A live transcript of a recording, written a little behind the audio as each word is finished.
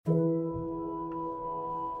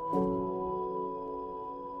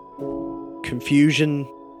confusion,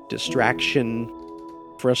 distraction,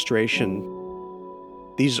 frustration,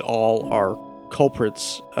 these all are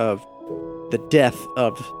culprits of the death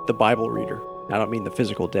of the Bible reader. I don't mean the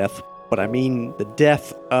physical death, but I mean the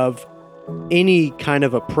death of any kind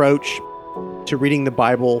of approach to reading the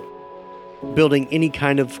Bible, building any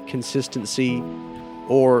kind of consistency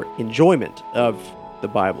or enjoyment of the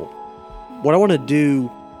Bible. What I want to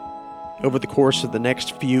do over the course of the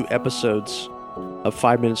next few episodes of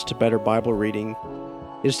 5 Minutes to Better Bible Reading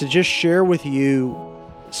is to just share with you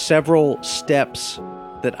several steps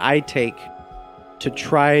that I take to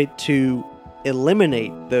try to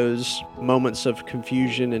eliminate those moments of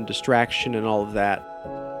confusion and distraction and all of that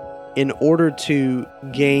in order to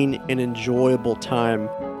gain an enjoyable time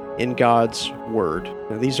in God's Word.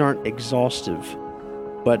 Now, these aren't exhaustive,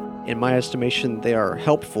 but in my estimation, they are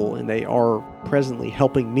helpful, and they are presently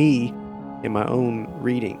helping me in my own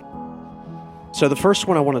reading. So the first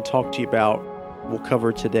one I want to talk to you about, we'll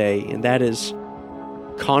cover today, and that is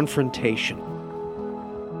confrontation.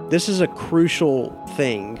 This is a crucial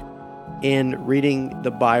thing in reading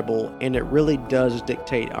the Bible, and it really does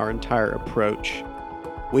dictate our entire approach.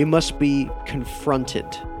 We must be confronted.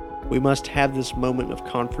 We must have this moment of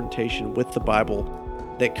confrontation with the Bible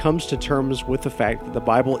that comes to terms with the fact that the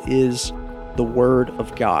Bible is the Word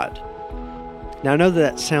of God. Now, I know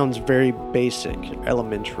that sounds very basic,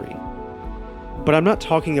 elementary, but I'm not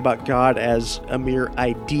talking about God as a mere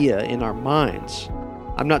idea in our minds.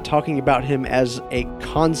 I'm not talking about Him as a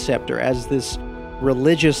concept or as this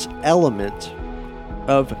religious element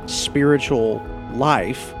of spiritual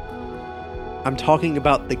life. I'm talking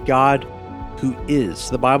about the God who is.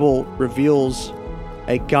 The Bible reveals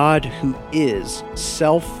a God who is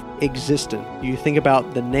self-existent. You think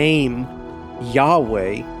about the name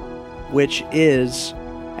Yahweh, which is,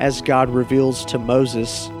 as God reveals to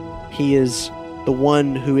Moses, He is the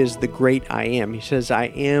one who is the great I am. He says, I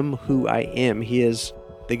am who I am. He is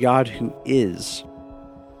the God who is.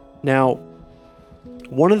 Now,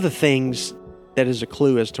 one of the things that is a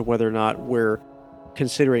clue as to whether or not we're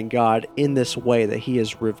considering God in this way that He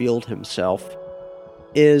has revealed Himself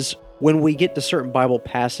is when we get to certain Bible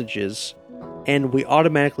passages and we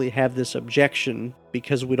automatically have this objection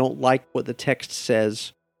because we don't like what the text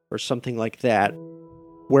says or something like that,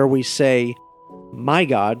 where we say, my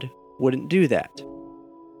God wouldn't do that.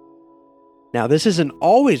 Now, this isn't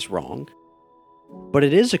always wrong, but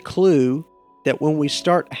it is a clue that when we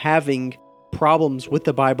start having problems with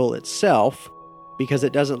the Bible itself, because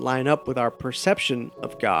it doesn't line up with our perception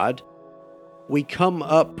of God, we come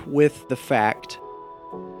up with the fact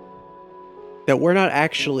that we're not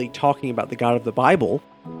actually talking about the God of the Bible.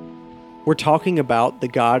 We're talking about the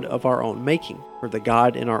God of our own making, or the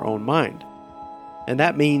God in our own mind. And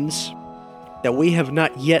that means that we have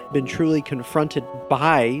not yet been truly confronted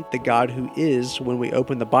by the God who is when we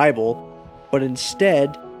open the Bible, but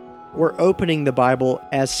instead, we're opening the Bible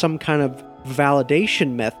as some kind of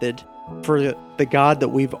validation method for the God that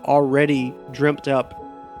we've already dreamt up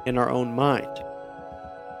in our own mind.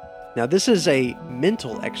 Now, this is a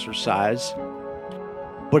mental exercise,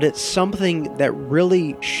 but it's something that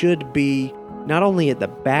really should be not only at the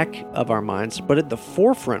back of our minds, but at the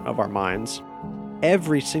forefront of our minds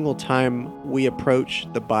every single time we approach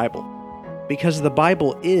the Bible. Because the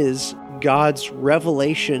Bible is God's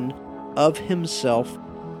revelation of Himself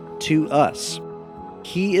to us.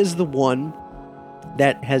 He is the one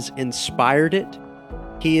that has inspired it.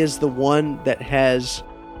 He is the one that has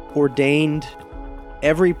ordained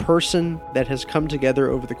every person that has come together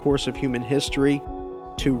over the course of human history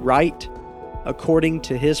to write according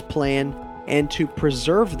to His plan and to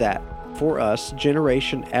preserve that for us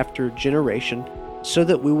generation after generation, so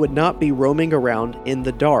that we would not be roaming around in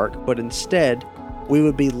the dark, but instead we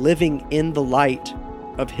would be living in the light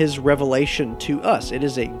of His revelation to us. It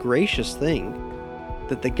is a gracious thing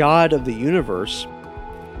that the God of the universe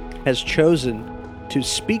has chosen to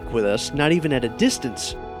speak with us, not even at a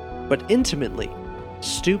distance, but intimately,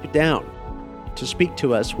 stoop down to speak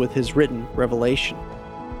to us with His written revelation.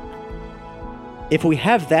 If we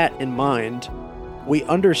have that in mind, we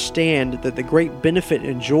understand that the great benefit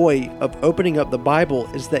and joy of opening up the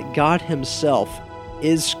Bible is that God Himself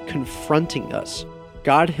is confronting us.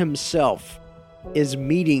 God Himself is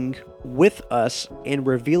meeting with us and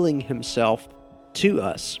revealing Himself to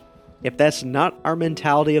us. If that's not our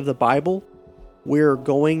mentality of the Bible, we're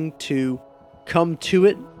going to come to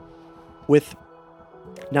it with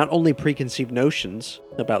not only preconceived notions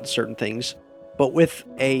about certain things, but with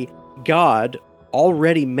a God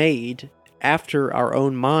already made after our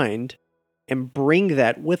own mind, and bring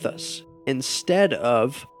that with us instead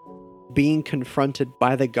of being confronted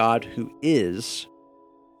by the God who is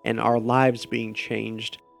and our lives being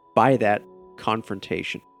changed by that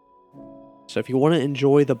confrontation. So if you want to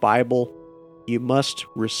enjoy the Bible, you must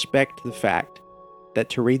respect the fact that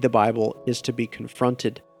to read the Bible is to be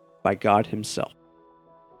confronted by God Himself.